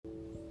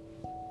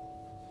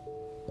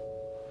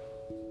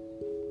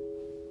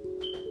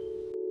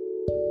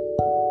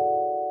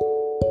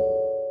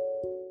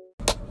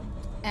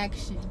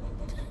Action.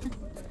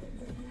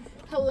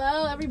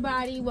 Hello,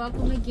 everybody.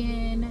 Welcome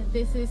again.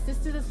 This is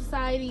Sisters of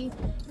Society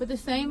with the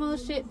Same Old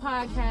Shit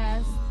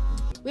podcast.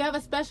 We have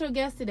a special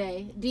guest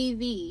today,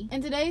 DV.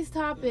 And today's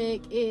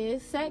topic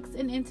is sex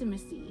and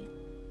intimacy.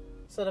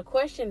 So the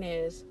question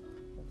is,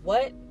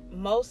 what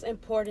most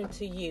important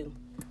to you,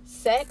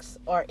 sex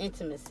or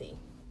intimacy?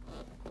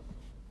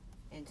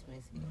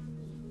 Intimacy.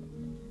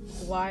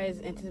 Why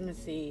is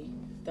intimacy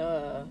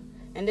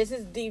and this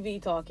is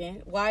DV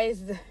talking. Why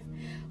is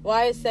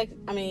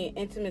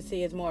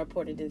intimacy is more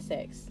important than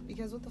sex?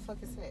 Because what the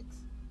fuck is sex?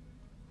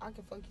 I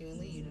can fuck you and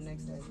leave you the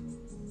next day.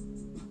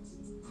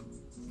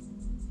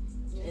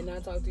 Yeah. And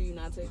not talk to you,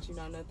 not text you,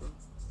 not nothing.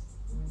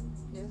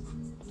 Yeah.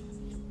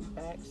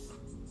 Facts.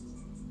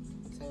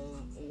 So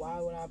why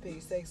would I pick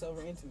sex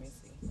over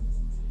intimacy?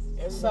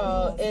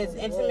 So is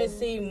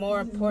intimacy more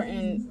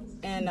important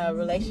in a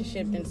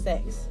relationship than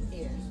sex?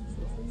 Yeah.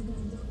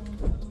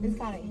 It's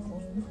kind of equal.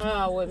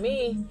 With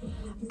me,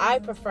 I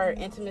prefer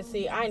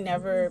intimacy. I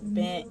never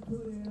been...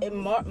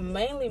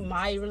 mainly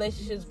my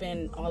relationship's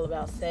been all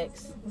about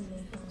sex.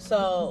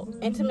 So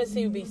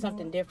intimacy would be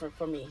something different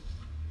for me.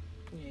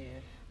 Yeah.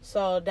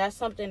 So that's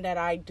something that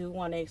I do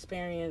want to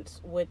experience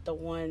with the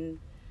one...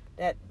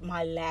 that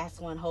my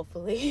last one,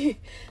 hopefully.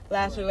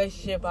 Last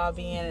relationship I'll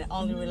be in, and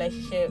only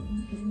relationship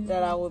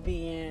that I will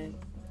be in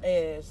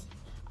is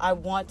I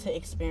want to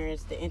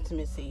experience the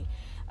intimacy.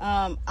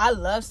 I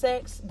love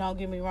sex, don't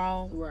get me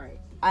wrong. Right.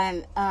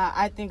 And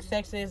I think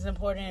sex is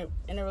important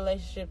in a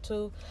relationship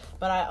too,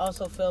 but I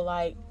also feel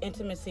like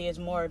intimacy is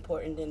more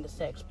important than the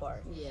sex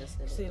part. Yes.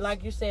 See,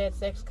 like you said,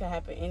 sex could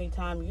happen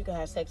anytime. You can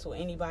have sex with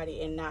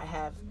anybody and not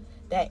have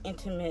that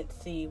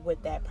intimacy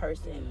with that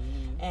person.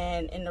 Mm-hmm.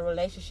 And in the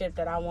relationship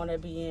that I want to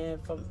be in,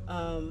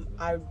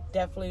 I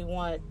definitely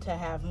want to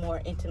have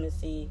more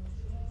intimacy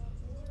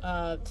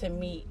to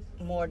meet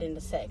more than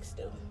the sex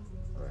do.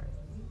 Right.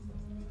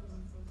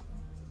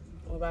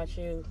 What about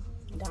you,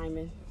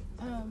 Diamond?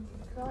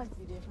 I like to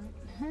be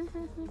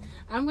different.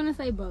 I'm gonna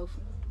say both.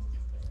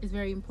 It's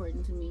very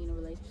important to me in a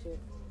relationship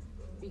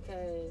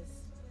because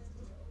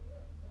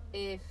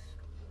if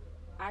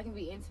I can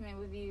be intimate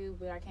with you,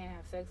 but I can't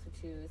have sex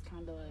with you, it's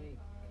kind of like,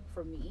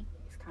 for me,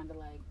 it's kind of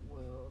like,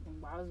 well, then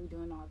why was we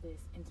doing all this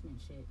intimate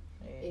shit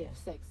if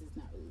sex is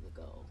not really the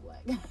goal?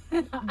 Like,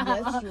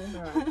 that's true.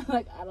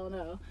 Like, I don't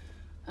know.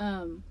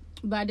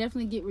 But I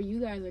definitely get where you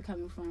guys are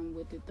coming from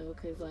with it, though,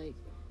 because, like,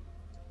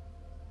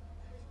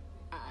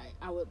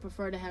 I would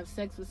prefer to have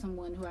sex with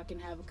someone who I can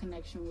have a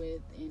connection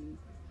with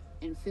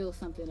and feel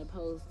something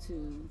opposed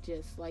to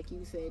just, like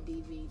you said,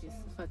 DV, just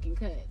fucking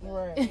cut.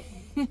 Right.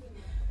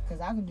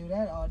 Because I can do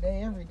that all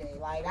day, every day.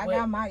 Like, I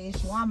got my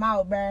issue. I'm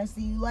out there and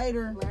see you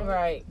later.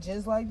 Right.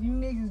 Just like you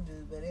niggas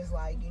do. But it's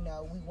like, you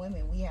know, we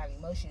women, we have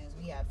emotions.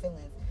 We have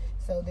feelings.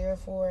 So,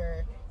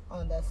 therefore,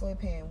 on the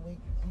flip hand, we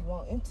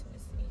want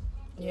intimacy.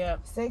 Yeah.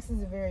 Sex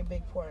is a very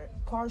big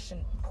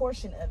portion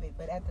of it.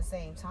 But at the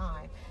same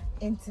time,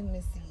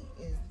 intimacy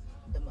is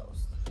the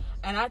most.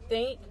 And I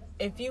think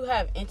if you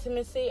have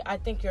intimacy, I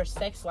think your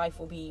sex life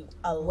will be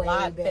a way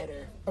lot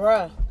better.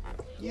 Bruh.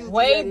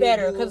 Way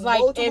better. Because,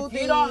 like, if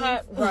you don't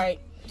have...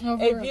 Right.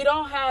 If you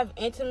don't have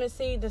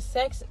intimacy, the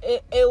sex,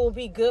 it will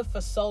be good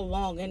for so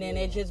long. And then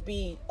it just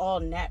be all...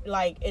 and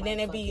then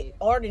it be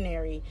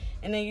ordinary.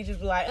 And then you just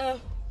be like,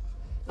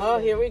 oh,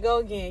 here we go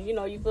again. You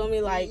know, you feel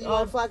me? Like, you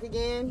want to fuck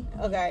again?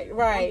 Okay,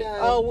 right.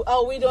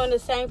 Oh, we doing the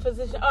same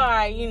position? All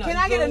right, you know. Can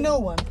I get a new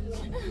one?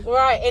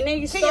 Right, and then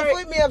you start... Can you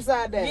flip me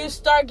upside down? You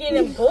start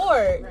getting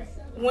bored.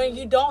 When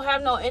you don't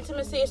have no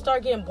intimacy, it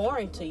start getting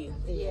boring to you.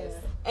 Yes.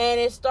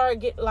 And you start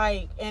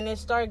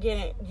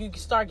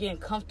getting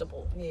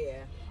comfortable.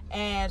 Yeah.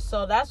 And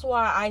so that's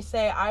why I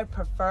say I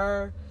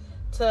prefer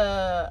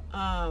to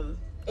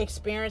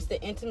experience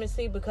the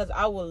intimacy, because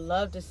I would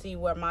love to see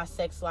where my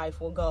sex life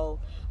will go.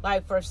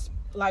 Like for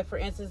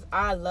instance,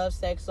 I love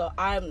sex, so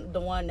I'm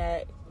the one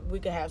that we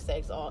could have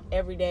sex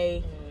every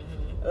day,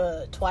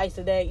 twice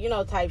a day, you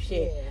know, type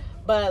shit. Yeah.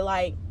 But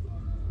like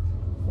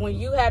when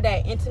you have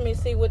that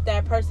intimacy with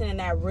that person and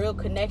that real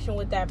connection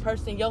with that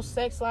person, your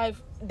sex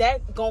life,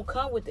 that gonna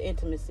come with the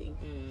intimacy.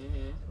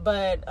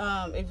 But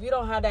if you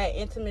don't have that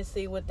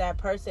intimacy with that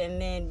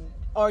person,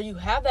 or you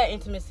have that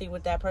intimacy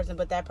with that person,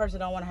 but that person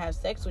don't want to have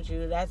sex with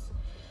you, that's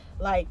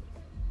like,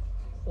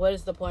 what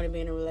is the point of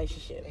being in a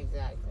relationship?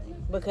 Exactly.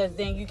 Because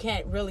then you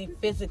can't really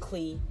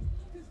physically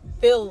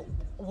feel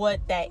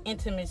what that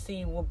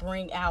intimacy will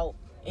bring out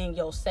in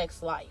your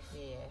sex life.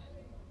 Yeah.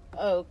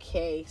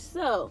 Okay,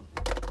 so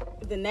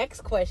the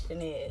next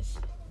question is,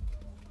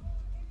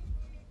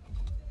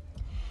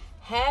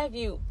 have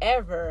you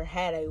ever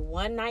had a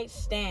one-night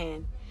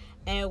stand,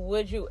 and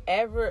let's do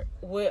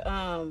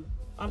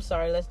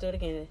it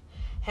again.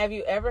 Have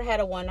you ever had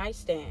a one-night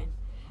stand,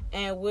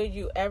 and would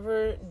you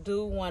ever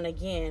do one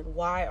again?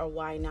 Why or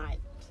why not?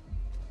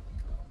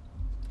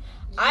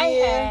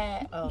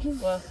 Yeah. Who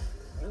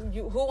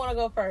want to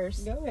go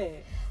first? Go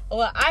ahead.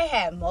 Well, I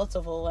had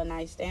multiple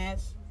one-night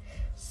stands.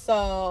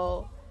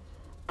 So,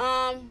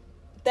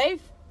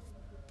 they've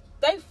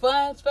they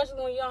fun,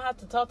 especially when you don't have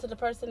to talk to the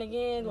person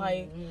again.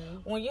 Like,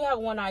 when you have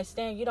a one-night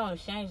stand, you don't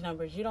exchange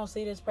numbers. You don't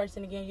see this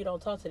person again. You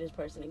don't talk to this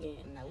person again.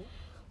 No.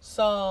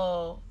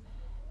 So,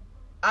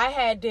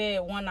 I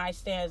did one-night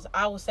stands,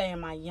 I would say, in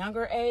my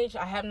younger age.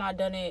 I have not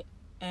done it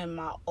in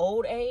my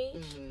old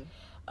age.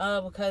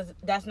 Because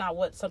that's not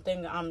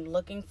something I'm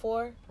looking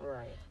for.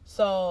 Right.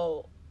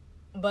 So,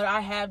 but I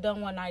have done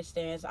one-night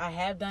stands. I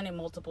have done it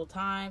multiple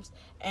times.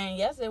 And,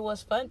 yes, it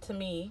was fun to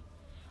me.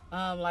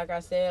 Like I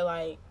said,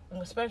 like,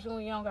 especially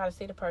when you don't got to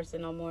see the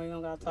person no more. You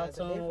don't got to talk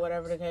to them or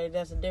whatever the case.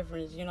 That's a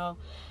difference, you know.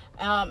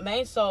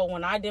 So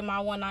when I did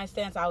my one-night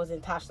stands, I was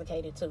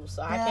intoxicated, too.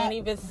 So I can't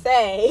even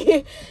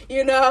say,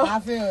 you know. I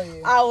feel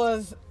you. I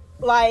was,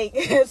 like,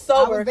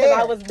 sober because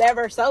I was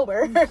never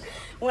sober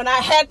when I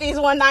had these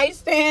one-night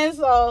stands.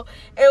 So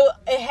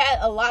it had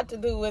a lot to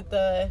do with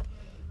the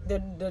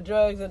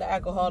drugs and the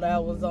alcohol that I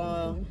was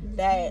on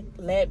that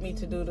led me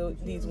to do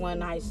these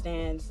one-night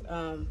stands.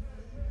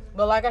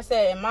 But like I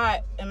said, in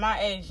my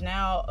age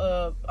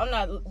now,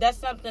 that's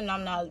something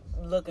I'm not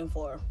looking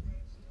for.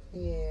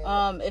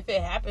 Yeah. If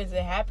it happens,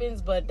 it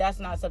happens, but that's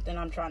not something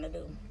I'm trying to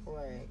do.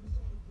 Right.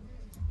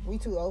 We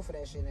too old for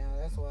that shit now.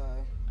 That's why.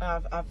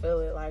 I feel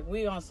it. Like,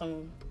 we on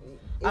some...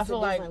 It's I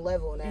feel a different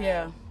level now.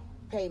 Yeah.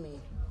 Pay me.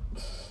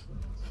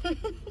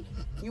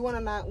 You want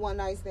to one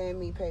night stand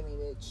me? Pay me,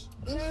 bitch.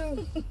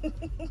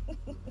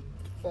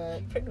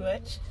 But pretty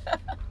much.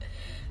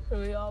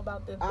 We all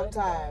about this. I'm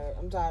tired.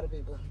 I'm tired of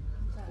people.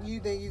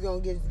 You think you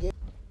gonna get?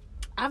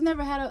 I've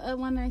never had a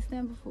one night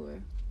stand before.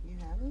 You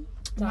haven't?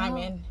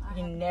 Diamond,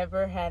 you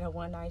never had a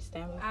one night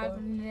stand before?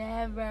 I've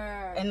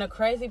never. And the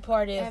crazy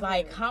part is,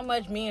 like, how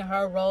much me and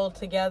her rolled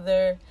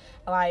together.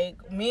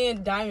 Like, me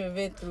and Diamond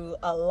been through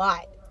a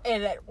lot.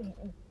 And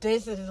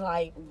this is,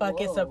 like,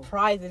 fucking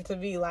surprising to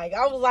me. Like,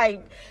 I was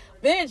like,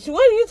 bitch,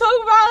 what are you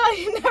talking about? Like,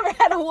 you never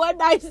had a one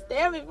night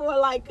stand before.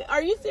 Like,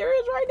 are you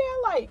serious right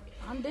now? Like,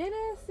 I'm dead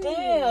ass serious.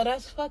 serious. Damn,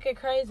 that's fucking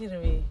crazy to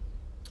me.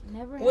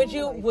 Never. Would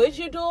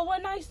you do a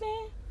one night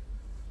stand?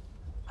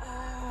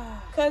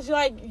 Cause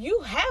like you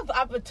have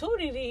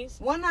opportunities.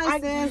 One night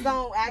stands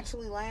don't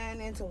actually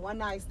land into one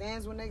night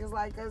stands with niggas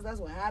like us. That's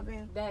what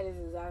happened. That is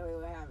exactly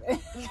what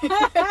happened.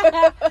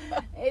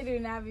 It do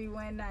not be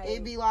one night.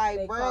 It be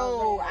like,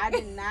 bro, I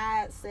did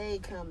not say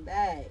come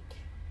back.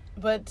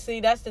 But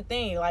see, that's the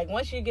thing. Like,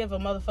 once you give a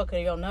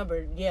motherfucker your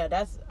number, yeah,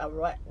 that's a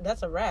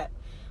wrap.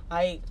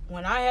 Like,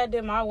 when I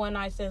did my one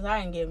night stands, I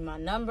didn't give my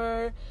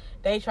number.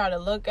 They try to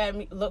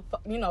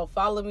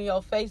follow me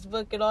on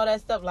Facebook and all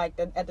that stuff. Like,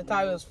 at the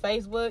time it was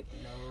Facebook.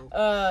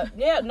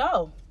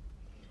 No.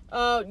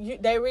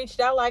 They reached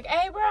out like,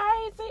 hey, bro,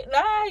 I ain't see.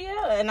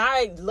 Yeah. And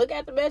I look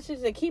at the message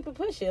and keep it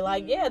pushing.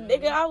 Like, yeah,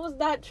 nigga, I was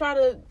not trying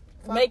to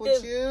make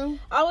this.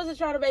 I wasn't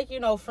trying to make,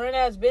 friend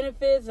ass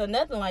benefits or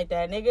nothing like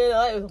that, nigga.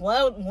 Like, it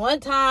was one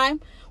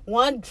time,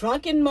 one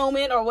drunken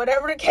moment or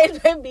whatever the case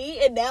may be,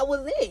 and that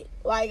was it.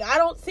 Like, I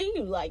don't see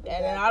you like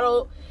that, and I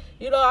don't.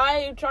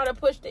 I ain't trying to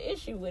push the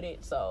issue with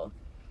it, so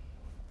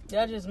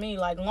that's just me.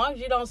 Like, as long as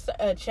you don't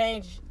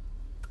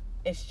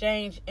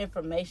exchange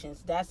information,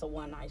 that's a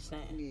one night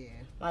stand. Yeah.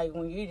 Like,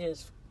 when you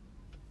just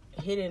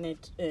hit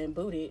it and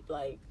boot it,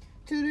 like,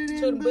 to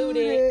the boot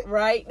it,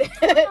 right?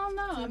 I don't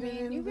know. I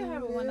mean, you can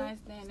have a one night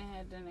stand and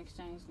have done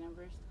exchange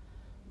numbers,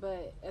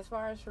 but as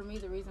far as for me,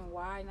 the reason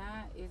why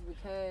not is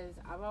because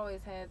I've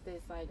always had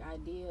this like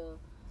ideal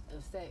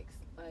of sex.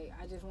 Like,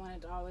 I just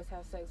wanted to always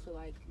have sex with,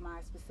 like,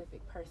 my specific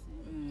person.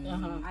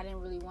 I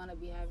didn't really want to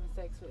be having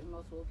sex with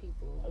multiple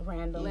people.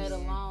 Random. Let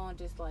alone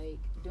just, like,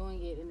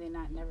 doing it and then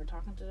never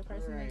talking to the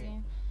person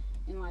again.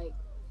 And,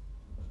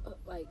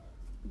 like,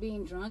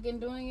 being drunk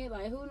and doing it.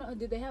 Like, who knows?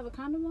 Did they have a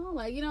condom on?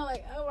 Like,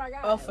 like, oh, my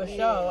God. Oh, for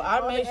sure.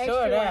 I made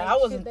sure that. I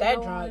wasn't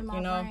that drunk,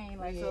 brain.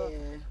 Like, so,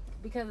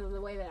 because of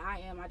the way that I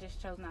am, I just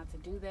chose not to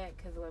do that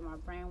because of the way my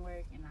brain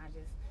works. And I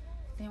just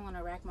didn't want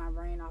to rack my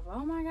brain off.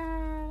 Oh my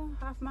God,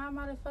 half my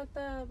might have fucked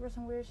up or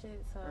some weird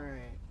shit. So,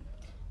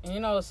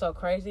 and it's so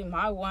crazy.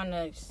 My one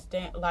night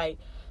stand, like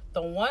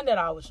the one that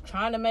I was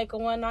trying to make a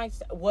one night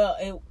stand. Well,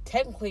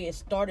 it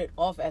started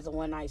off as a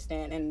one night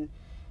stand, and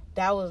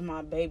that was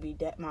my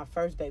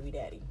first baby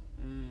daddy.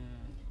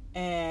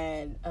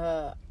 And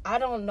I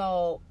don't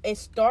know. It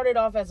started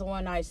off as a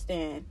one night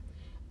stand.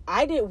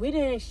 We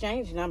didn't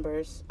exchange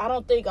numbers. I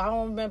don't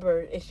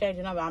remember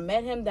exchanging numbers. I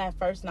met him that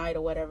first night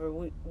or whatever.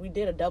 We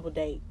did a double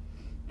date.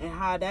 And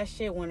how that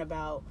shit went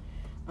about.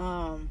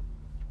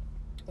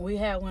 We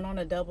went on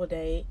a double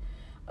date.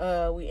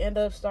 We ended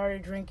up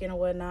started drinking and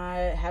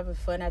whatnot, having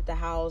fun at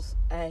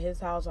his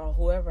house or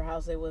whoever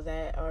house it was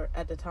at, or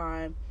at the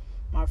time,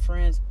 my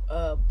friend's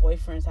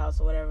boyfriend's house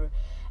or whatever.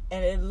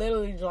 And it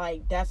literally,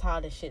 like, that's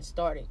how the shit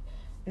started.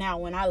 Now,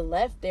 when I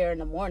left there in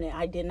the morning,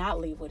 I did not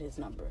leave with his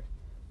number.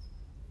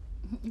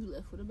 You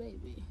left with a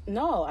baby.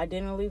 No, I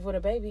didn't leave with a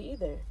baby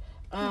either.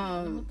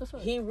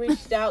 He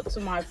reached out to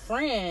my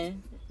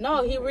friend.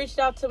 No, he reached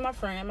out to my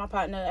friend, my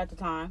partner at the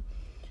time.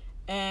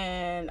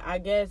 And I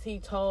guess he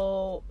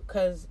told,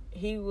 because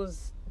he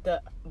was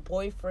the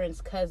boyfriend's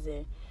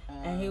cousin.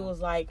 And he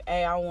was like,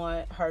 hey, I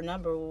want her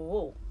number.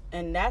 Woo.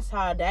 And that's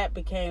how that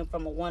became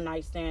from a one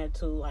night stand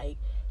to like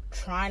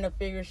trying to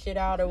figure shit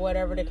out or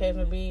whatever the case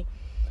may be.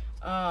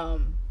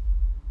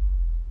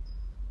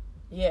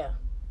 Yeah.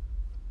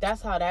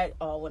 That's how that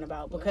all went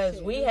about.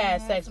 Because we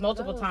had sex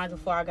multiple times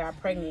before I got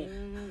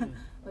pregnant.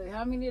 Like,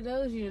 how many of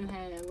those you done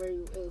had where it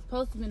was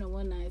supposed to be a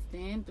one night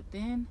stand, but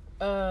then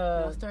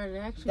y'all started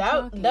actually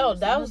talking? No,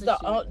 that was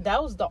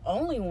the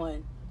only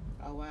one.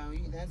 Oh wow,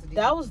 that's a deal.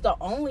 That was the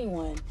only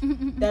one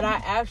that I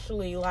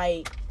actually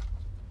like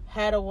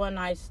had a one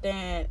night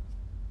stand.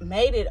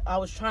 I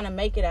was trying to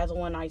make it as a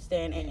one night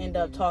stand and end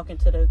up talking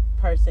to the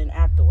person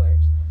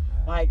afterwards.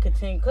 Like,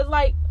 continue, cause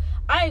like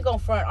I ain't gonna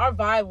front, our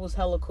vibe was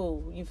hella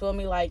cool. You feel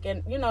me? Like,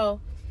 and you know,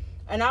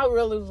 and I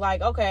really was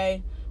like,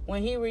 okay.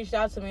 When he reached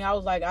out to me, I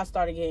was like, I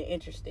started getting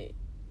interested.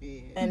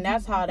 Yeah. And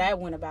that's how that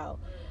went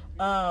about.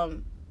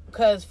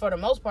 Because for the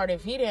most part,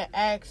 if he didn't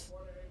ask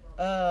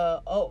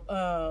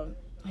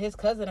his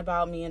cousin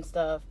about me and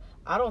stuff,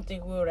 I don't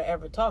think we would have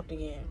ever talked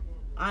again.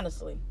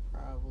 Honestly.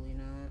 Probably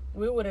not.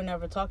 We would have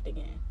never talked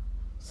again.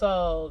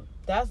 So,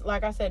 that's,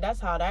 like I said, that's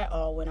how that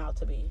all went out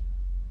to be.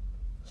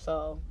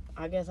 So,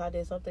 I guess I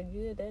did something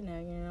good that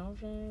night, you know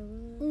what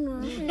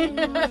I'm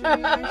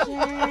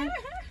saying?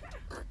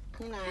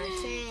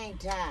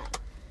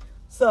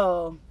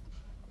 So,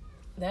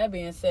 that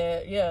being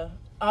said, yeah,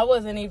 I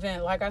wasn't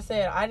even, like I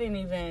said,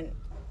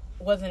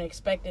 wasn't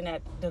expecting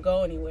that to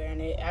go anywhere,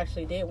 and it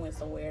actually did went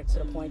somewhere to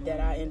the point that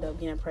I ended up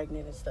getting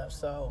pregnant and stuff.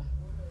 So,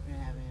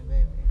 having a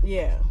baby.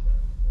 Yeah.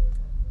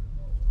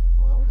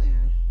 Well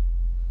then.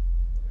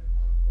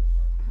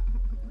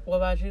 What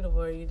about you,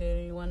 DeVore? You did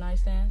any one night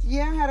stands?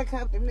 Yeah, I had a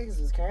couple. Them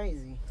niggas was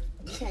crazy.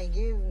 You can't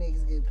give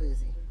niggas good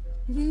pussy.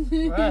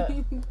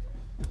 Right.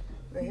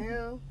 The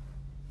hell.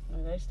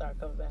 When they start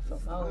coming back from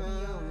home.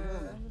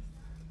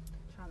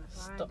 Trying to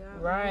find out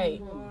right.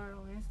 who you are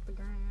on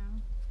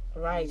Instagram.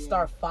 Right. Yeah.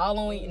 Start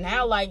following.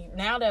 Now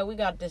that we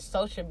got this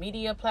social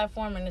media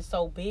platform and it's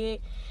so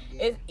big,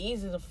 it's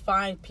easy to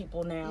find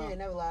people now. Yeah,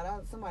 never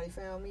lied. Somebody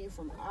found me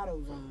from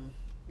AutoZone.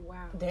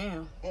 Wow.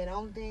 Damn. And the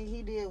only thing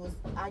he did was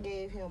I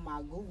gave him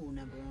my Google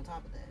number on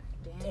top of that.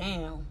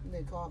 Damn.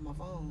 They called my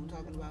phone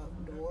talking about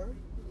DeVore.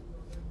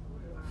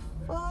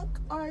 Fuck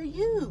are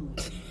you?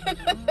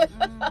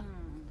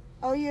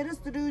 Oh yeah, this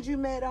the dude you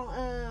met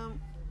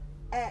on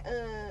at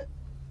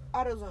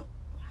AutoZone.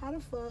 How the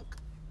fuck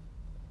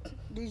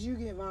did you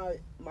get my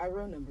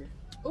real number?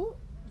 Ooh.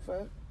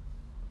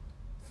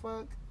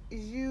 Fuck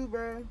is you,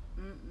 bro?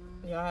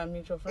 Y'all have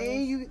mutual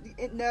friends?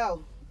 And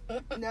no.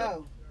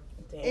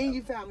 Damn. And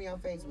you found me on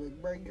Facebook,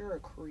 bro. You're a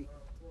creep.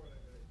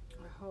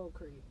 A whole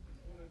creep.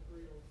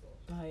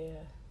 Oh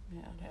yeah,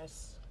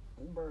 that's.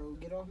 Bro,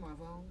 get off my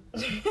phone.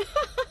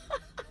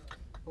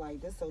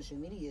 Like, this social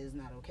media is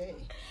not okay.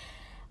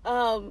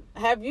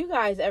 Have you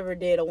guys ever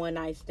did a one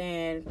night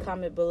stand?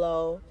 Comment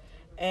below.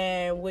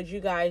 And would you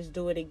guys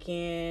do it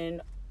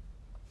again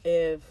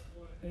if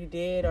you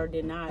did or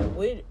did not?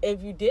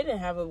 If you didn't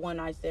have a one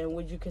night stand,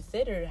 would you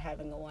consider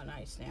having a one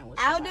night stand with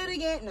somebody? I'll do it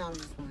again. No, I'm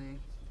just playing.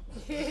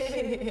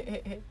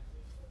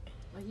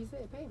 Like you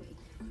said, pay me.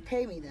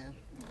 Pay me though.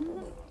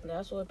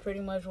 That's pretty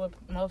much what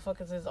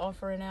motherfuckers is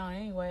offering now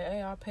anyway.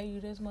 Hey, I'll pay you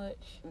this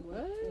much.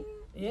 What?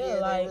 Yeah,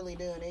 like, they really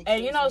do.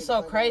 And you know, it's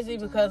so crazy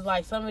because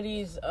like some of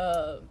these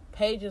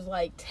pages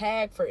like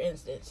Tag, for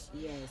instance.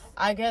 Yes.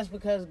 I guess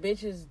because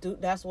bitches do,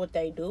 that's what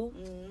they do.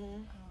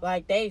 Mm-hmm.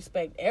 Like they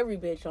expect every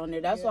bitch on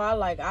there. That's why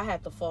I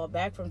have to fall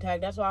back from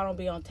Tag. That's why I don't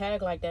be on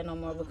Tag like that no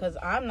more, because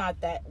I'm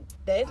not that.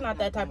 It's not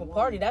that type of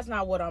party. That's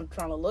not what I'm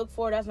trying to look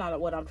for. That's not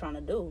what I'm trying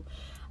to do.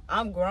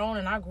 I'm grown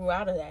and I grew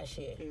out of that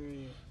shit.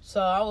 Period. So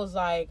I was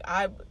like,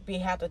 have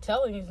to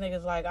telling these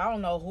niggas like, I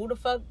don't know who the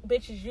fuck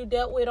bitches you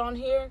dealt with on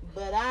here,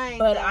 but I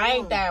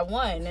ain't that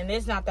one, and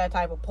it's not that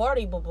type of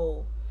party,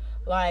 boo.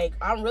 Like,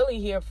 I'm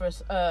really here for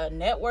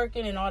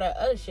networking and all that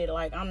other shit.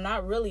 Like, I'm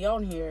not really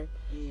on here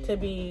to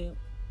be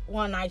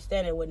one night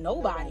standing with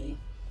nobody.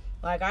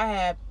 Like, I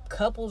had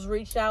couples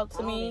reach out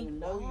to me. I don't even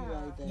know you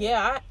like that.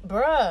 Yeah,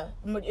 bruh,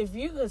 if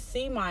you could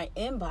see my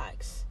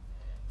inbox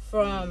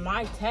from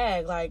my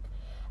Tag, like,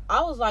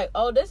 I was like,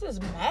 oh, this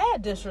is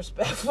mad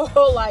disrespectful.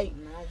 Like,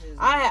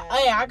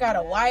 I got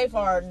a wife,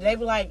 or they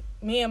be like,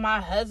 me and my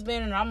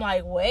husband, and I'm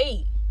like,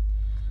 wait.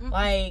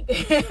 Like,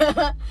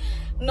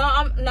 no,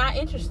 I'm not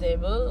interested,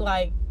 but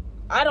like,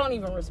 I don't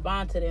even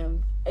respond to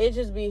them. It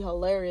just be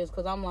hilarious,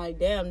 because I'm like,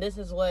 damn, this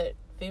is what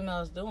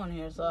females do on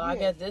here. So I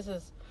guess this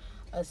is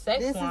a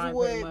sex line.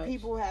 This is what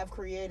people have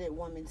created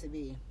women to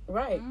be.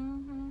 Right.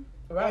 Mm-hmm.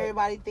 Right.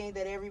 Everybody think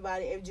that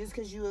if just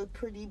because you a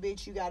pretty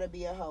bitch, you gotta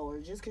be a hoe, or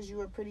just because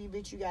you a pretty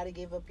bitch, you gotta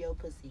give up your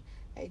pussy.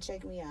 Hey,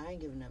 check me out. I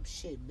ain't giving up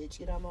shit, bitch.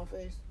 Get out my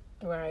face.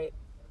 Right.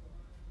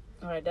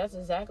 That's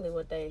exactly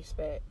what they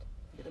expect.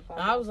 And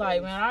I was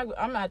like, man,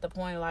 I'm at the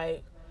point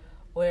like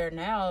where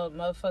now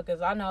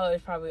motherfuckers, I know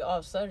it's probably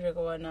off subject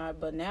or whatnot,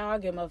 but now I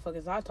get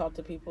motherfuckers, I talk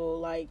to people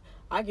like,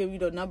 I give you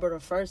the number the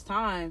first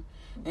time,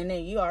 and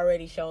then you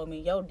already showed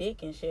me your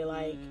dick and shit.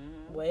 Like,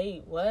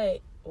 wait,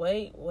 what?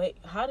 wait,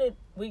 how did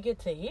we get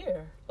to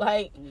here?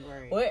 Like,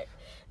 Right. where,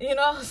 you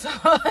know? So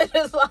I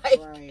just like,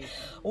 Right.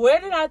 where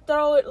did I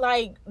throw it?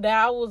 Like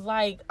that, I was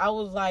like,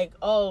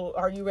 oh,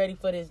 are you ready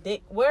for this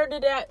dick? Where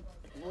did I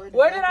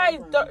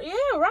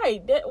yeah,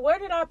 right. Where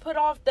did I put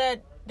off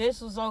that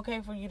this was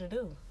okay for you to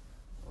do?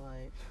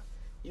 Like,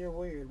 you're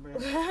weird, bro.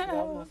 Get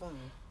off my phone.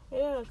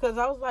 Yeah, because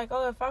I was like,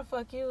 oh, if I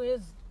fuck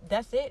you,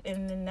 that's it,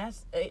 and then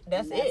that's it.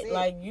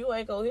 Like, you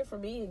ain't gonna hear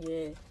from me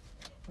again,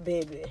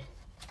 baby.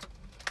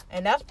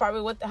 And that's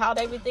probably how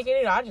they be thinking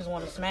it. I just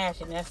want to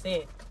smash, and that's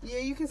it. Yeah,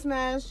 you can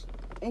smash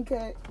and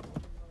cut.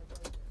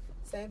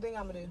 Same thing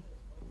I'm gonna do.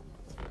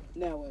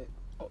 Now what?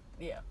 Oh,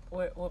 yeah,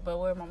 but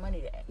where my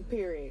money at?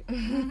 Period.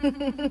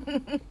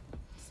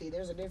 See,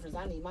 there's a difference.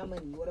 I need my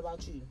money. What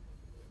about you?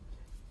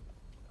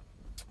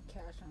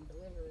 Cash on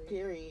delivery.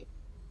 Period.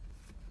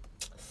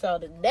 So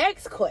the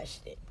next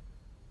question: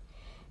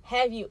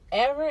 have you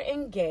ever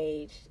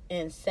engaged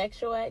in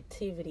sexual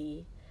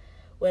activity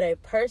with a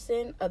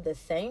person of the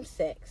same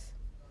sex?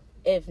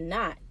 If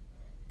not,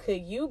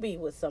 could you be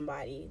with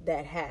somebody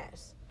that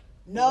has?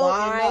 No.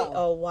 Why and no.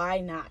 or why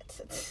not?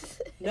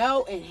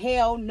 No and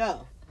hell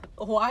no.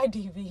 Why,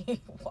 DB?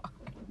 Why?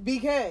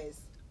 Because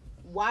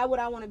why would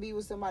I want to be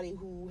with somebody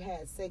who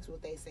has sex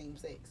with their same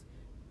sex?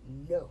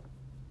 No.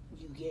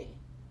 You gay.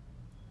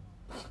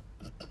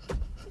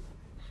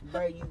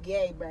 Bro, you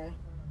gay, bro.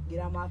 Get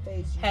out my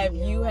face. Have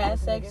gay, you had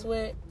ass sex nigga.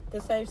 with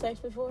the same sex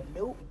before?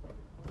 Nope.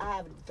 I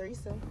have a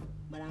threesome,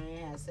 but I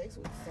ain't had sex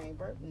with the same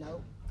person.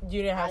 Nope.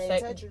 You didn't have I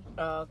sex? didn't touch her.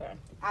 Oh, okay.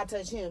 I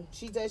touched him.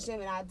 She touched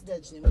him, and I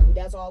touched him.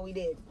 That's all we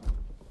did.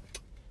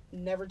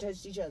 Never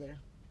touched each other.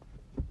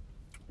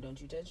 Don't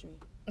you touch me.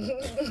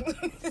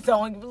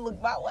 Don't even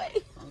look my way.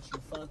 Don't you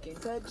fucking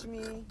touch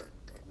me.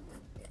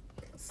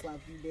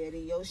 Slap you dead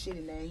in your shit,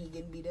 and then he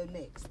getting beat up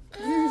next.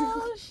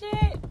 Oh,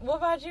 shit. What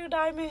about you,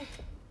 Diamond?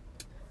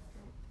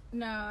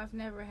 No, I've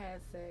never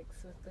had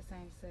sex with the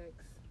same sex.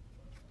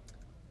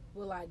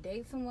 Will I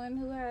date someone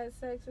who has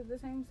sex with the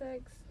same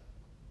sex?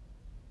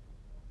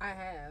 I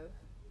have.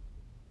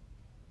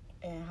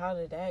 And how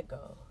did that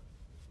go?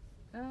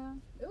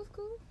 It was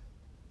cool.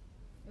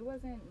 It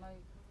wasn't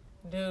like.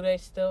 Do they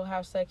still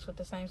have sex with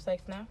the same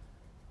sex now?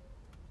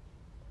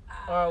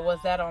 Or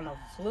was that on a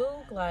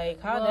fluke?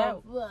 Like,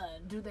 how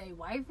do they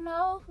wife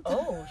know?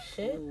 Oh,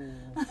 shit.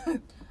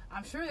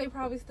 I'm sure they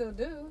probably still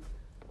do.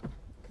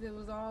 Because it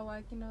was all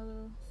like,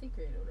 the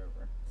secret or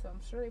whatever. So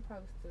I'm sure they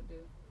probably still do.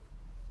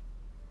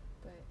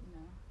 But,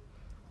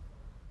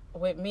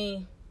 With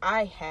me,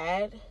 I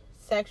had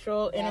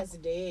sexual That's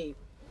deep.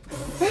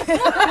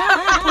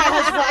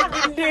 That's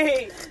fucking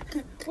deep.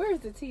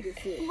 Where's the tea to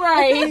sit?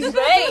 Right, he's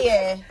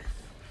saying.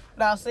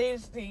 Now, see,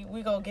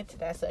 we gonna get to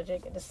that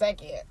subject in a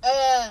second.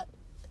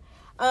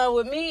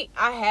 With me,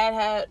 I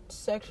had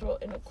sexual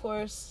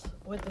intercourse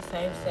with the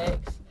same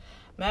sex.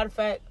 Matter of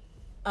fact,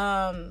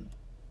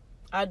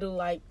 I do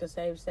like the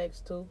same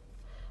sex too.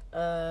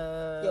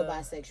 You're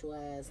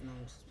bisexual ass. No,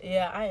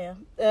 yeah, I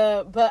am.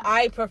 But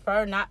I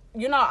prefer not.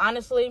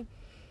 Honestly,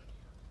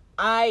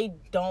 I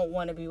don't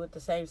want to be with the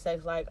same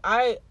sex. Like,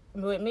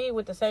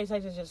 with the same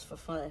sex, it's just for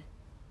fun.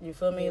 You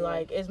feel me? Yeah.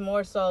 Like, it's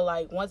more so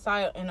like once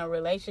I in a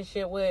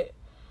relationship with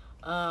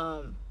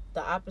the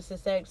opposite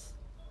sex,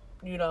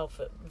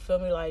 feel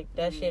me? Like,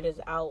 that shit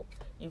is out.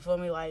 You feel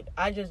me? Like,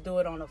 I just do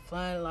it on a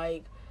fun,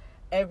 like,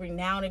 every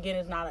now and again.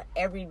 It's not an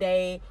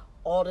everyday,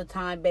 all the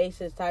time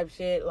basis type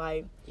shit.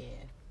 Like, yeah.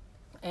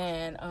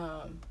 And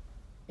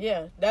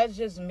yeah, that's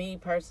just me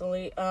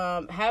personally.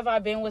 Have I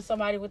been with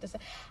somebody with the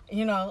same?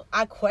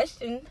 I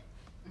questioned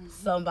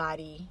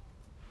somebody,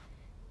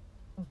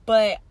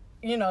 but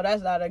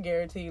that's not a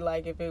guarantee.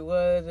 Like, if it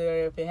was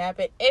or if it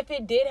happened. If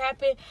it did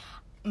happen,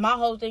 my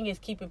whole thing is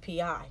keep it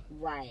PI.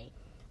 Right.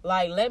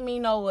 Like, let me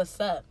know what's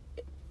up.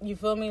 You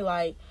feel me?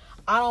 Like,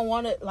 I don't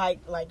want to,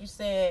 like you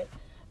said,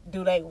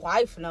 do they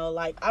wife know?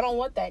 Like, I don't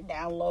want that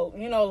down low.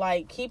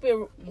 Like, keep it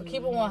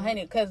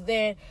 100. Because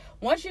then,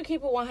 once you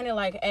keep it 100,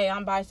 like, hey,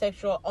 I'm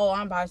bisexual. Oh,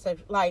 I'm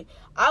bisexual. Like,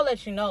 I'll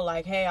let you know,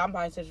 like, hey, I'm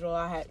bisexual.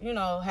 I had,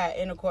 had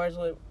intercourse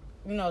with,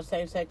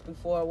 same sex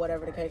before,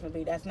 whatever the case may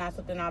be. That's not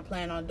something I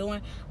plan on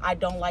doing. I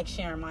don't like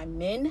sharing my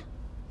men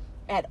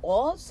at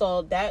all.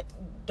 So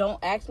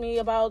don't ask me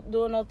about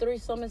doing no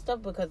threesome and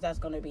stuff, because that's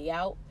going to be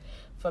out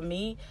for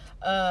me.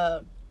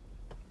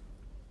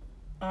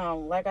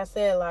 Like I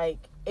said, like,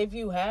 if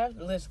you have,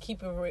 let's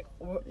keep it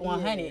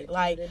 100. Yeah,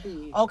 like,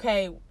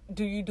 okay,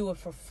 do you do it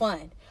for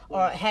fun,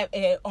 or have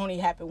it only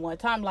happen one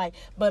time? Like,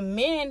 but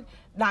men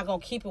not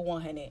gonna keep it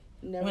 100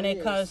 when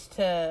it comes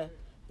to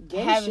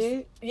gay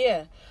shit.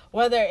 Yeah,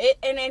 whether it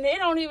and it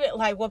don't even,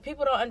 like, what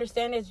people don't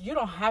understand is you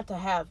don't have to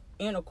have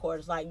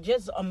intercourse. Like,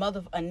 just a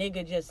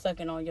nigga just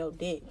sucking on your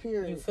dick.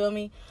 Period. You feel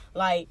me?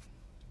 Like,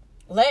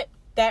 let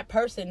that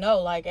person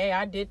know, like, hey,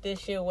 I did this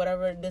shit,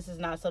 whatever. This is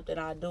not something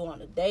I do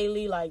on a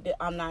daily. Like,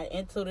 I'm not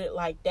into it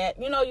like that.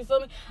 You feel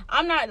me?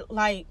 I'm not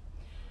like,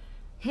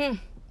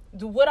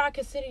 would I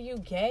consider you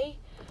gay?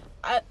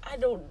 I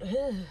don't.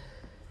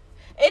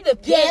 It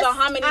depends Yes, on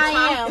how many I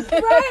times.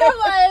 am.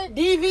 Right,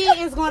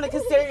 DV is going to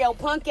consider your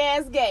punk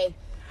ass gay.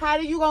 How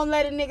you gonna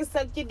let a nigga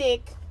suck your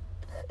dick?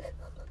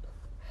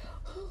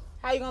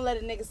 How you gonna let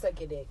a nigga suck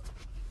your dick?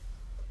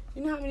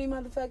 You know how many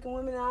motherfucking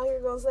women out here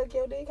gonna suck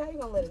your dick? How you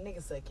gonna let a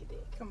nigga suck your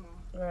dick? Come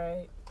on.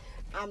 Right.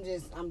 I'm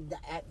just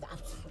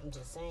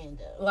saying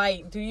though.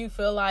 Like, do you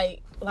feel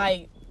like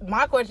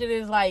my question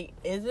is like,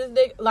 is this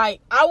nigga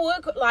like? I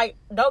would like,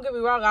 don't get me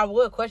wrong, I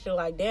would question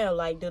like, damn,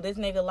 like, do this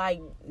nigga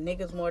like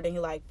niggas more than he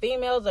like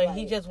females, or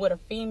he just with a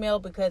female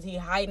because he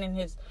hiding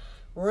his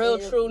real,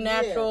 true,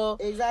 natural?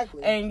 Yeah,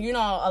 exactly. And you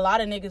know, a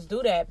lot of niggas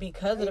do that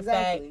because of the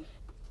fact.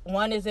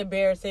 One is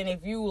embarrassing.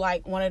 If you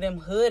like one of them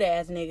hood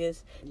ass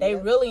niggas, they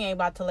really ain't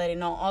about to let it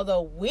know.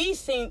 Although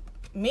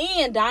me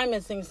and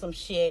Diamond seen some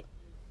shit.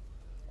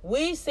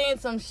 We seen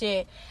some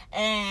shit,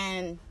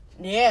 and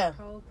yeah,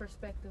 Whole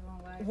perspective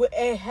on life.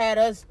 it had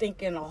us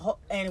thinking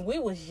and we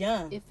was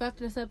young. It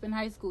fucked us up in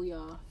high school,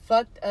 y'all.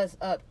 Fucked us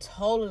up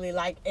totally,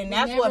 like, and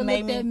that's never what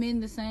made looked me. at men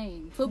the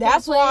same. Football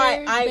That's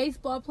players, why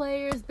baseball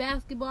players,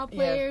 basketball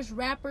players,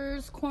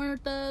 rappers, corner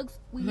thugs.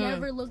 We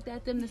never looked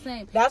at them the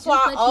same. That's Just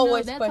why let I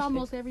always that's question.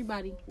 almost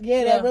everybody.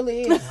 Yeah, that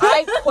really is.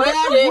 I question.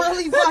 That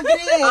really fucking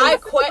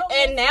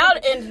is.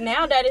 And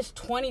now that it's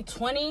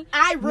 2020,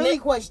 I really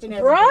question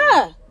everything.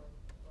 bruh.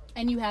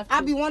 And you have to.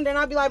 I be wondering,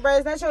 I be like, bro,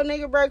 is that your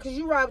nigga, bro? Because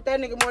you ride with that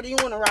nigga more than you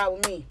want to ride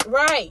with me.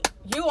 Right.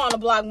 You on the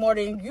block more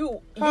than you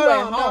Hold at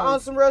on, home. no, on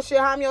some real shit.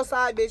 I'm your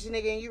side bitch,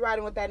 nigga, and you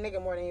riding with that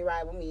nigga more than you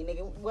ride with me,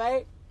 nigga.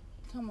 What?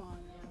 Come on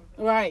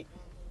now. Right.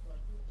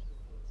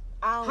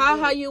 I don't How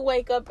get it. you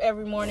wake up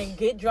every morning,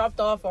 get dropped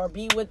off, or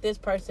be with this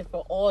person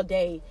for all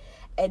day,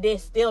 and then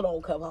still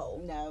don't come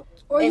home? No.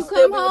 Or And you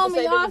still come be with the home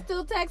and same y'all nigga.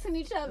 still texting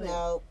each other.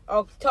 No.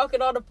 Or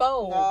talking on the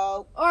phone?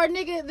 No. Or the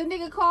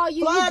nigga call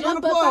you, Flag you on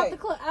jump the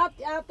up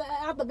play.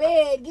 out the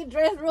bed, get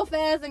dressed real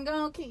fast, and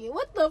go and kick it.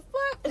 What the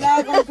fuck?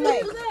 Flag on the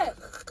play. What is that?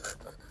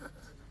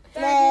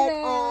 Flag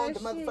Faggot on ass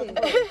the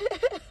motherfucking shit.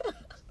 play.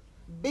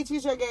 Bitch,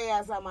 get your gay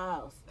ass out my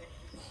house.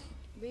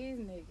 These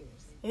niggas.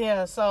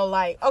 Yeah, so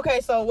like, okay,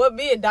 so what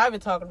me and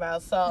Diamond talking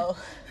about, so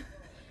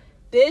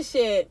this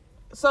shit,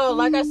 so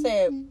like I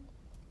said,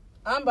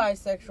 I'm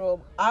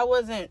bisexual.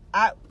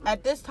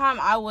 At this time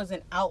I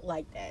wasn't out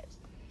like that.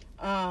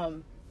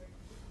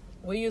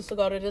 We used to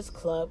go to this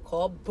club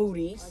called I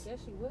Booties. guess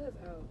she was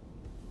out.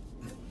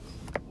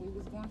 We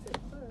was going to the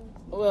club.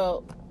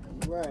 Well,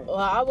 Right.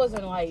 I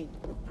wasn't like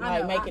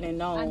making it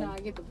known. I know, I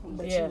get the point.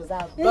 But Yeah. she was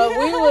out. But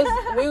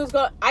we was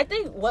going. I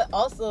think what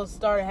also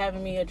started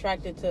having me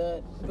attracted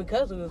to,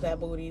 because we was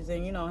at Booties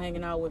and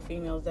hanging out with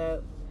females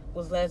that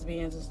was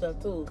lesbians and stuff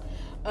too.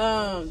 Shit,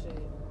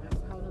 that's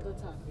a whole other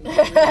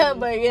topic.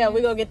 But yeah,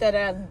 we gonna get that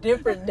at a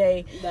different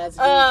day. That's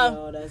deep,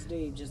 y'all. That's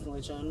deep. Just to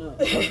let y'all know.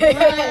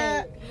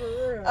 Right.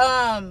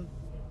 For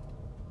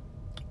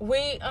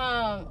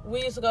real.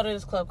 We used to go to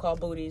this club called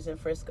Booties in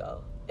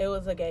Frisco. It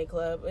was a gay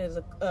club. It was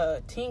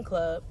a teen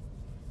club,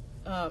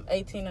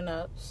 18 and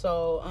up.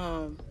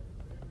 So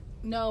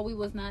No, we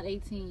was not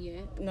 18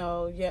 yet.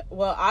 no, yeah.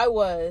 Well, I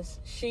was.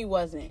 She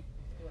wasn't.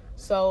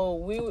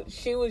 So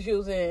she was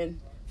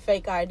using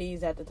fake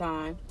IDs at the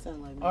time,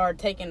 Sound like me. or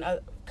taking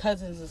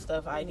cousins and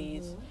stuff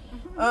IDs.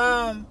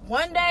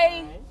 One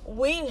day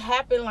we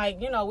happened,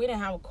 we didn't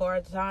have a car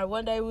at the time.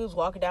 One day we was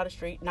walking down the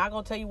street. Not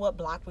gonna tell you what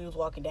block we was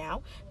walking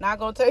down. Not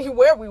gonna tell you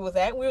where we was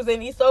at. We was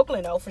in East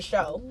Oakland though, for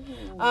sure.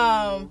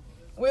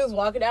 We was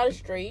walking down the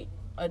street.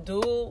 A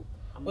dude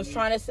was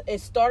it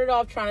started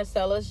off trying to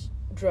sell us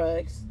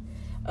drugs.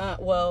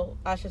 Well,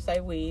 I should say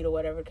weed or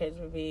whatever the case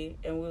would be.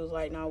 And we was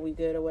like, no, we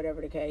good or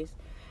whatever the case.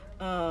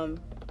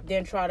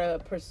 Then try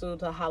to pursue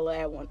to holler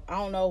at one. I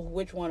don't know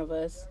which one of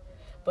us,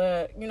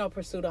 but,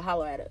 pursue to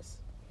holler at us.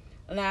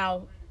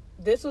 Now,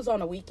 this was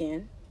on a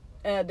weekend,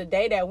 the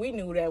day that we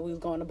knew that we was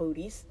going to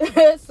Booties.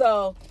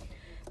 So,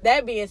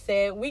 that being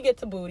said, we get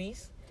to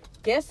Booties.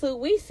 Guess who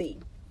we see?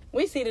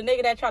 We see the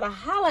nigga that try to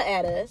holler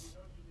at us,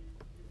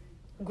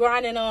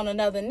 grinding on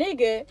another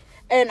nigga,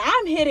 and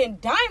I'm hitting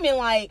Diamond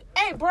like,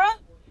 hey, bruh,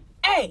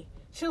 hey.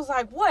 She was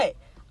like, what?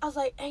 I was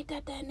like, ain't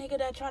that nigga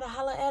that tried to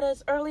holler at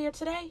us earlier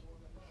today?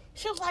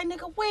 She was like,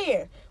 nigga,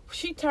 where?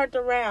 She turned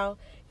around.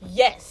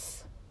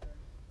 Yes.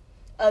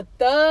 A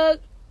thug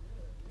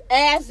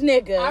ass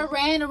nigga. I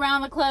ran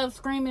around the club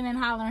screaming and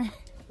hollering.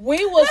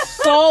 We was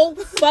so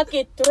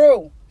fucking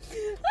through.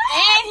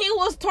 And he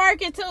was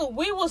twerking too.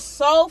 We was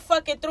so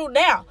fucking through.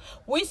 Now,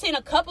 we seen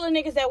a couple of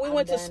niggas that we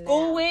went to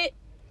school with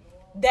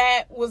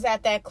that was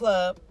at that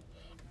club.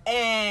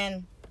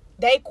 And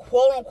they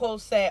quote unquote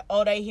said,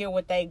 oh, they here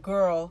with they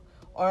girl.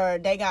 Or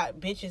they got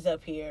bitches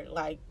up here.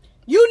 Like,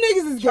 You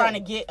niggas is trying gay.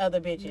 to get other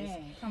bitches.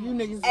 Yeah, You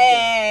niggas is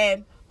gay.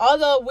 And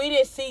although we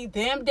didn't see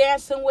them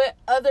dancing with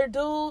other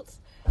dudes,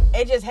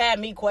 it just had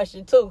me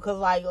question too. Cause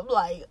I'm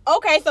like,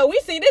 okay, so we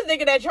see this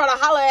nigga that try to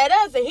holler at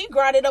us and he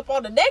grinded up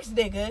on the next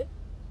nigga.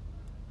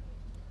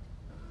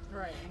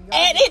 Right.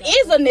 And it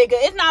is a nigga.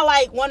 It's not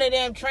like one of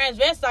them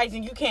transvestites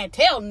and you can't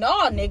tell.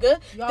 No, nigga.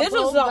 Y'all This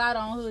both was got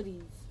on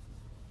hoodies.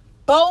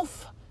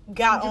 both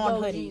got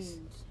on Jabot hoodies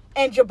jeans.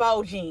 and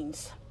Jabot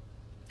jeans.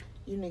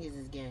 You niggas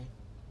is gay.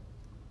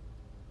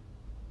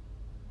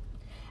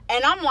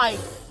 And I'm like,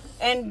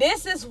 and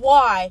this is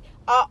why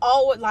I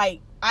always,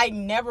 like, I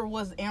never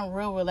was in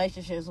real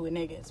relationships with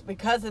niggas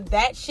because of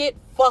that shit.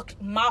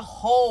 Fucked my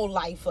whole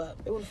life up.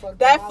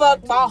 That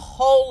fucked my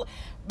whole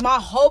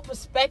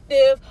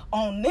perspective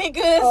on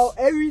niggas. Oh,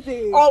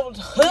 everything. On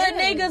hood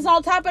niggas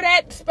on top of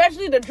that,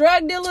 especially the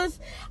drug dealers.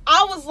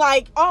 I was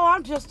like, oh,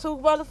 I'm just too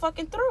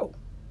motherfucking through.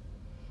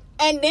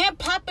 And then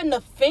popping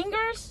the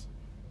fingers.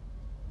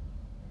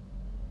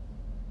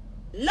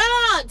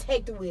 Lord,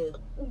 take the wheel.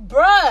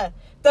 Bruh,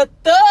 the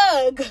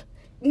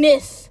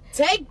thugness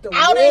Take the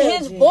out wheel, of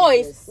his Jesus.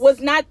 voice was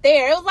not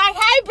there. It was like,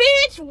 hey,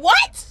 bitch,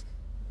 what?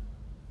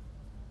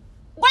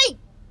 Wait.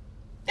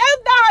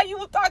 That's not how you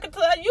was talking to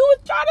us. You was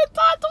trying to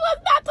talk to us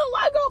not too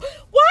long ago.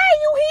 Why are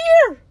you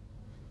here?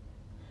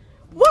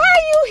 Why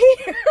are you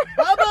here?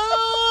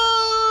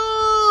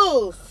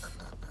 Bubbles!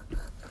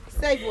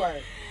 Safe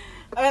word.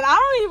 And I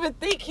don't even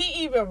think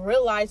he even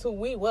realized who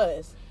we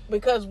was.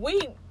 Because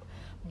we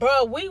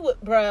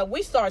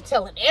started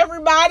telling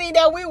everybody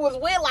that we was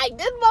with, like,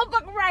 this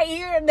motherfucker right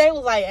here. And they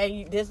was like,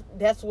 hey,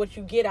 that's what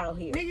you get out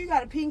here. Nigga, you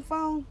got a pink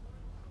phone?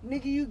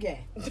 Nigga, you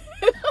gay.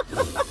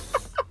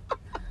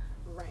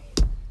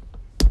 Right.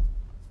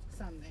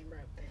 Something ain't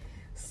right there.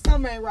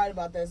 Something ain't right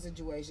about that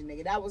situation,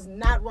 nigga. That was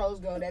not rose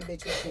gold. That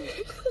bitch was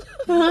pink.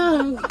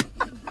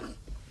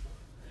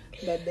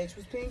 That bitch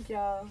was pink,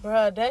 y'all.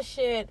 Bruh, that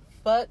shit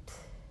fucked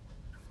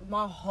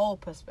my whole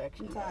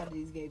perspective. I'm tired of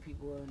these gay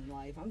people in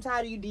life. I'm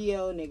tired of you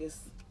DL niggas.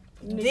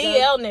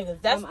 DL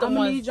niggas, that's the I'm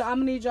one. I'm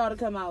gonna need y'all to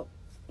come out,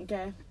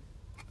 okay?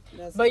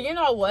 But you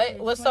know what?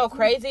 What's so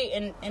crazy?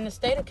 In the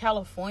state of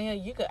California,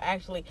 you could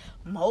actually,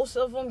 most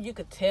of them, you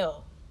could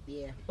tell.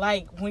 Yeah.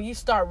 Like, when you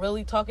start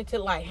really talking to,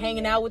 like,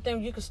 hanging out with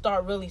them, you can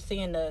start really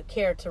seeing the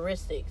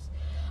characteristics.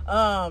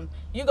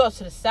 You go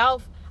to the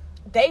South,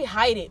 they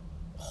hide it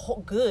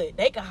good.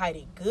 They can hide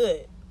it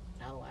good.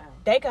 Oh, wow.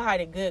 They can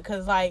hide it good.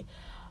 Because, like,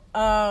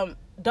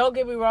 don't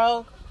get me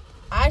wrong,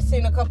 I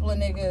seen a couple of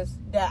niggas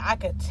that I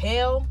could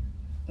tell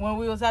when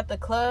we was at the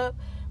club.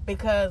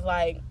 Because,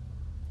 like,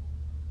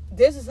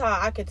 this is how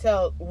I could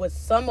tell with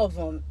some of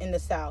them in the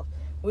South.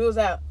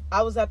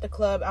 I was at the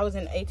club. I was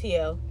in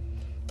ATL.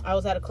 I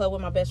was at a club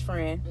with my best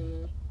friend.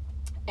 Mm-hmm.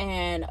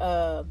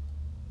 And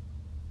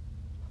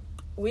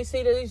we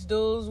see these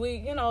dudes. We,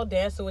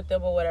 dancing with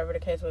them or whatever the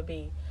case would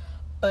be.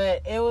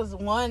 But it was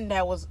one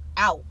that was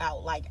out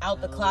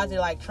the closet,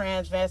 like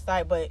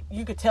transvestite. But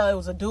you could tell it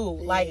was a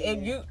dude. Like,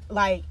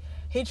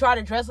 he tried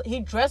to dress. He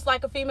dressed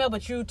like a female,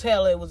 but you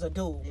tell it was a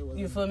dude.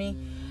 You feel me?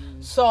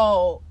 Mm-hmm.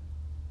 So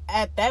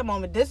at that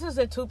moment, this is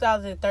in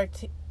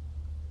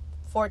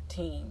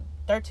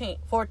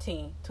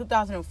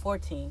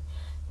 2014,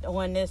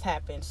 when this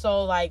happened.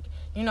 So, like,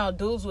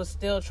 dudes was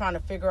still trying to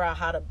figure out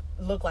how to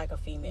look like a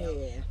female.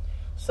 Yeah.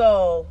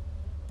 So,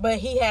 but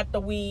he had to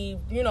weave,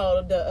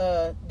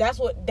 that's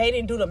what, they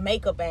didn't do the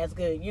makeup as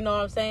good. You know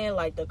what I'm saying?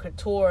 Like the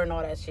couture and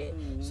all that shit.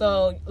 Mm-hmm.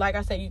 So, like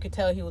I said, you could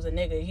tell he was a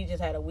nigga. He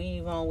just had a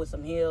weave on with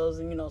some heels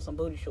and, some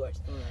booty shorts.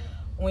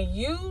 Mm-hmm. When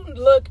you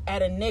look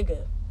at a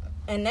nigga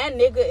and that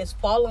nigga is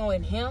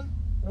following him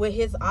with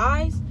his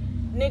eyes,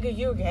 nigga,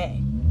 you're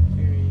gay.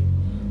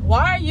 Mm-hmm.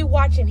 Why are you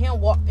watching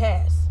him walk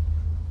past?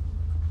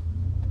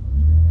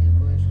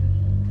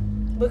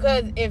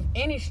 Because if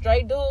any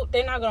straight dude,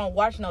 they're not gonna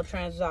watch no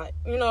transvestite.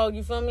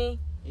 You feel me?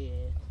 Yeah.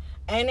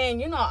 And then,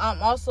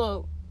 I'm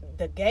also,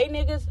 the gay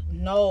niggas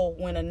know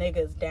when a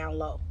nigga's down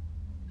low.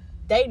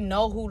 They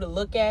know who to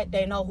look at.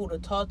 They know who to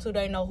talk to.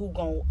 They know who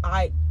gon'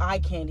 eye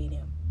candy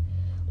them.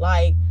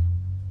 Like,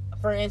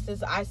 for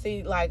instance, I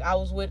see, like, I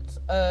was with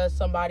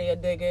somebody, a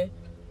nigga,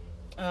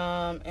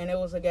 and it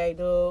was a gay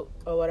dude,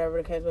 or whatever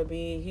the case would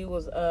be. He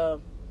was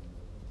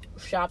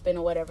shopping,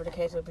 or whatever the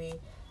case would be.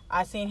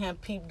 I seen him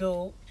peep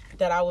dude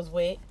that I was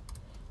with.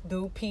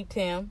 Dude peeped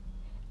him.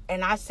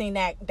 And I seen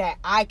that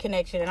eye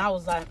connection. And I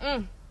was like,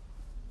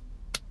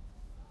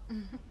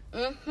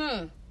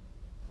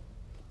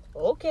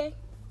 okay.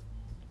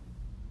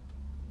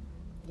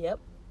 Yep.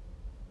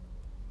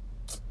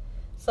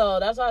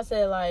 So that's why I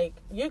said, like,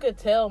 you could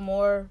tell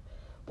more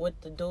with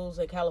the dudes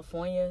in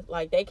California.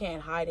 Like, they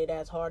can't hide it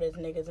as hard as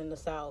niggas in the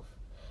South.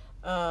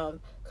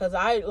 Because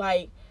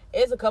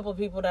it's a couple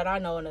people that I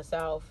know in the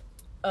South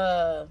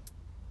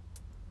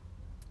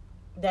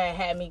that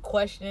had me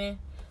questioning,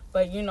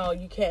 but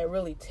you can't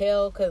really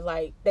tell because,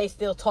 like, they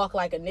still talk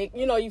like a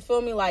nigga, you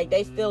feel me? Like,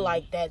 they still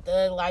like that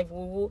thug life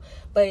woo-woo,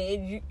 but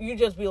you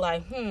just be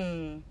like,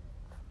 I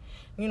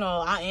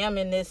am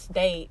in this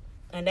state,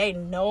 and they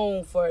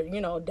known for,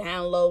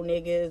 down low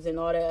niggas and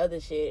all that other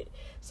shit,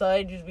 so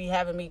they just be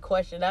having me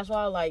question. That's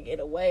why, like,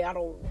 in a way, I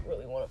don't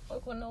really want to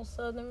fuck with no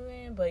Southern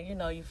man, but,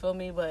 you feel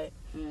me? But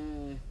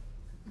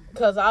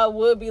because I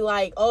would be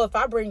like, oh, if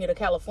I bring you to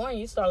California,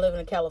 you start living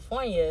in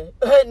California,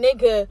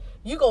 nigga,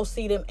 you gonna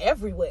see them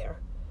everywhere.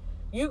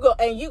 You're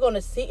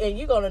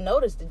gonna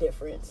notice the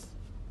difference.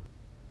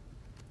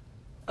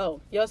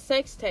 Oh, your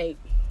sex tape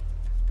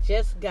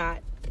just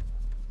got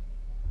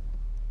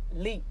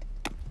leaked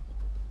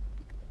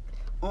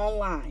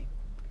online.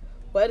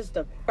 What is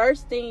the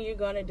first thing you're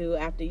gonna do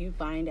after you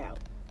find out?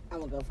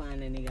 I'm gonna go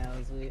find that nigga I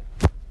was with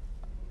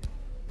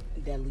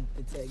that leaked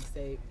the sex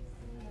tape.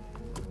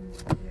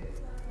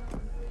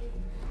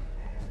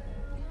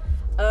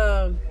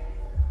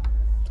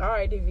 All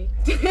right, DV.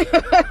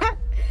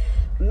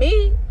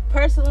 Me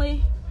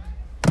personally,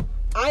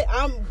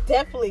 I'm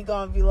definitely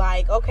gonna be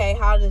like, okay,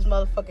 how this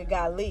motherfucker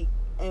got leaked,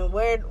 and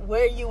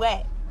where you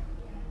at?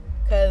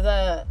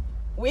 Cause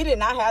we did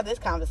not have this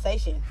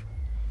conversation.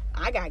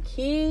 I got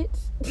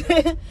kids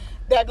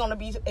that gonna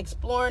be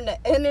exploring the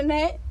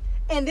internet,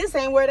 and this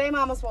ain't where they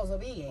mama supposed to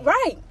be at.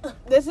 Right.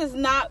 This is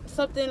not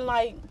something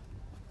like,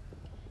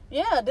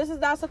 yeah, this is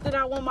not something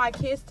I want my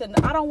kids to.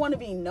 I don't want to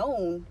be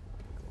known,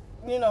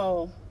 you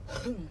know.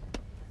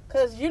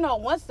 Because, you know,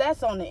 once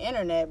that's on the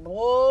internet,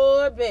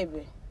 boy,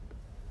 baby.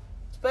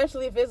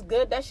 Especially if it's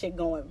good, that shit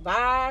going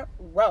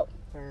viral.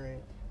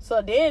 Parrot.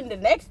 So then the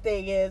next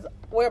thing is,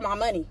 where my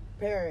money?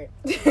 Parrot.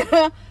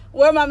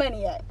 Where my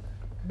money at?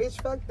 Bitch,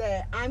 fuck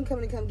that. I'm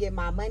coming to come get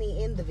my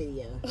money in the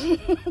video.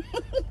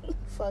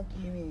 Fuck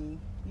you, mean.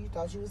 You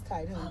thought you was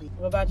tight, huh?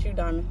 What about you,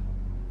 Diamond?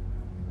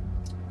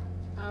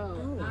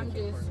 Oh, I'm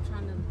just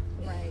trying to,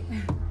 right.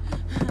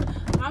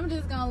 I'm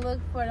just gonna look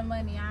for the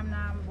money. I'm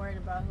not worried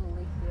about who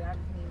leaked it. I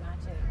just need my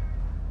check.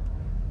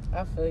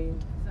 I feel you.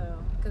 So,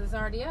 because it's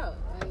already out.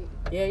 Like,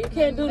 yeah, you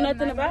can't do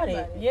nothing about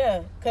it.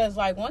 Yeah, because,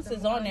 like, once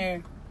it's on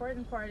there.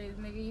 Important part is,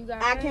 nigga, you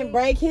got I can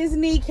break his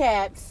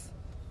kneecaps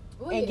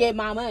and get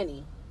my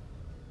money.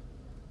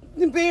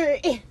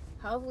 Period.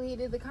 Hopefully he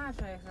did the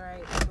contracts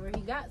right, where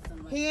he got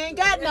some money. He ain't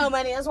got no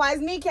money. That's why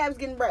his kneecaps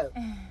getting broke.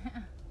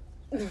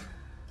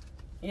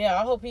 Yeah,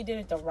 I hope he did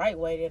it the right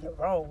way than the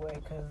wrong way.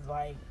 Because,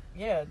 like,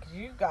 yeah, because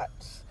you got...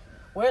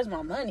 Where's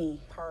my money?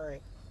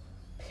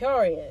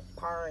 Period.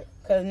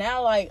 Because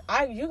now, like,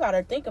 you got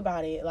to think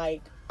about it.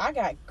 Like, I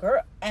got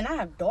and I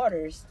have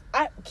daughters.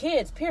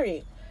 Kids,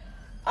 period.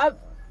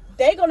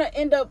 They going to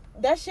end up...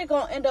 That shit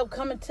going to end up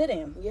coming to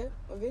them. Yeah,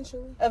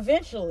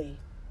 eventually.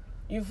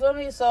 You feel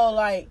me? So,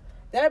 like,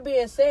 that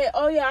being said,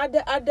 oh, yeah,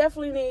 I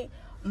definitely need...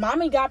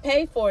 Mommy got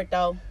paid for it,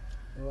 though.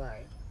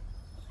 Right.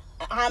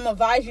 I'm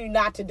advise you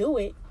not to do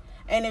it.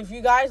 And if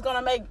you guys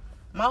gonna make...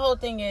 My whole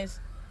thing is,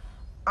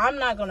 I'm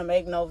not gonna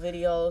make no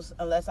videos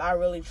unless I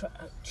really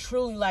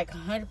truly, like,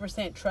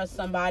 100% trust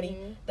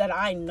somebody that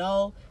I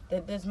know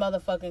that this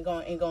motherfucker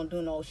ain't gonna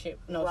do no shit,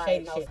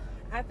 shady shit.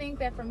 I think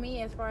that for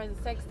me, as far as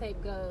the sex tape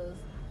goes,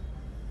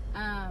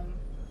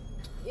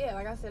 yeah,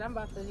 like I said, I'm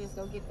about to just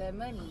go get that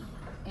money.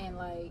 And,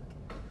 like,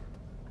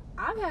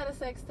 I've had a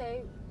sex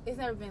tape. It's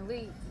never been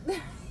leaked.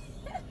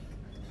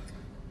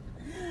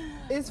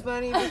 It's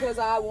funny because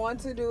I want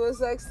to do a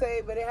sex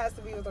tape, but it has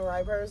to be with the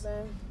right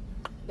person.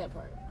 That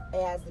part.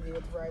 It has to be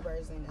with the right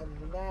person. Other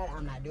than that,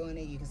 I'm not doing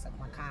it. You can suck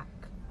my cock.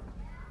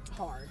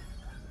 Hard.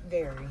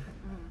 Very.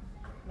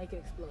 Make it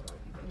explode.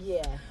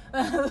 Yeah.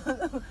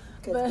 Because,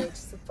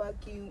 bitch, to fuck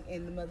you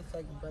in the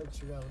motherfucking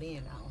boat you rode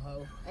in on,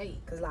 ho. Hey.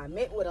 Because I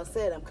meant what I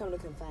said. I'm coming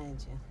to come find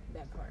you.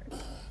 That part.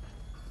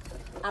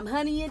 I'm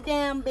hunting you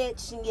down,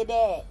 bitch, and your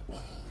dad.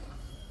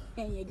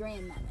 And your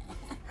grandmama.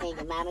 And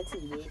your mama too,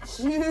 bitch.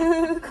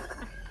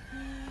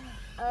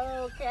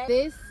 Okay.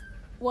 This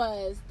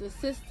was the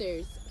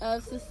Sisters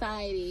of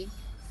Society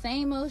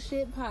Same Old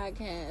Shit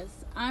podcast.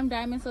 I'm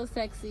Diamond So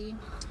Sexy.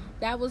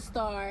 That was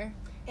Star.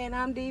 And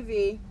I'm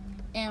DV.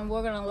 And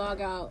we're going to log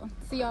out.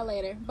 See y'all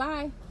later.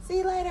 Bye. See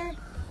you later.